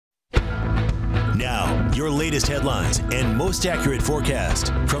Your latest headlines and most accurate forecast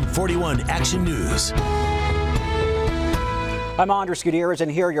from 41 Action News. I'm Andres Gutierrez, and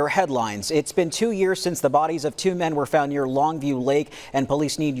here are your headlines. It's been 2 years since the bodies of two men were found near Longview Lake, and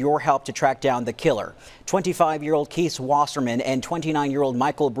police need your help to track down the killer. 25-year-old Keith Wasserman and 29-year-old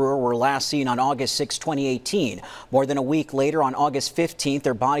Michael Brewer were last seen on August 6, 2018. More than a week later, on August 15th,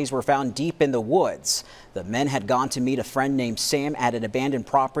 their bodies were found deep in the woods. The men had gone to meet a friend named Sam at an abandoned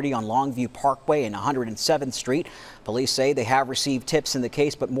property on Longview Parkway and 107th Street. Police say they have received tips in the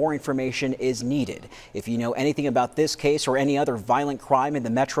case, but more information is needed. If you know anything about this case or any other violent crime in the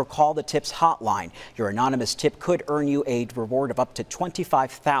metro, call the TIPS hotline. Your anonymous tip could earn you a reward of up to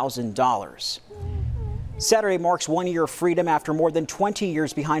 $25,000. Saturday marks 1 year of freedom after more than 20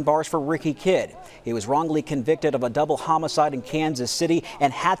 years behind bars for Ricky Kidd. He was wrongly convicted of a double homicide in Kansas City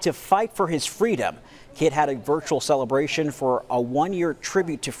and had to fight for his freedom. Kidd had a virtual celebration for a 1-year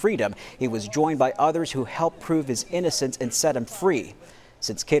tribute to freedom. He was joined by others who helped prove his innocence and set him free.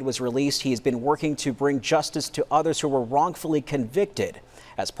 Since Kidd was released, he has been working to bring justice to others who were wrongfully convicted.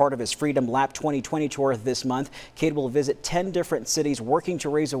 As part of his Freedom Lap 2020 tour this month, Kidd will visit 10 different cities working to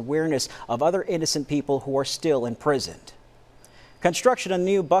raise awareness of other innocent people who are still imprisoned. Construction on the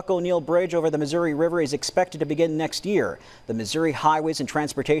new Buck O'Neill Bridge over the Missouri River is expected to begin next year. The Missouri Highways and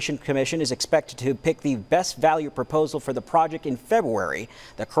Transportation Commission is expected to pick the best value proposal for the project in February.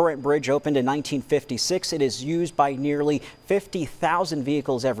 The current bridge opened in 1956. It is used by nearly 50,000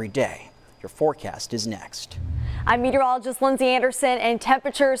 vehicles every day. Your forecast is next. I'm meteorologist Lindsay Anderson, and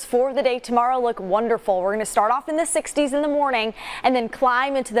temperatures for the day tomorrow look wonderful. We're going to start off in the 60s in the morning and then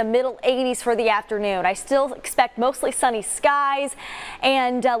climb into the middle 80s for the afternoon. I still expect mostly sunny skies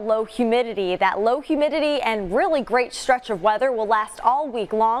and low humidity. That low humidity and really great stretch of weather will last all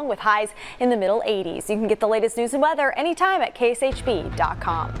week long with highs in the middle 80s. You can get the latest news and weather anytime at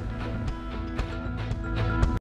KSHB.com.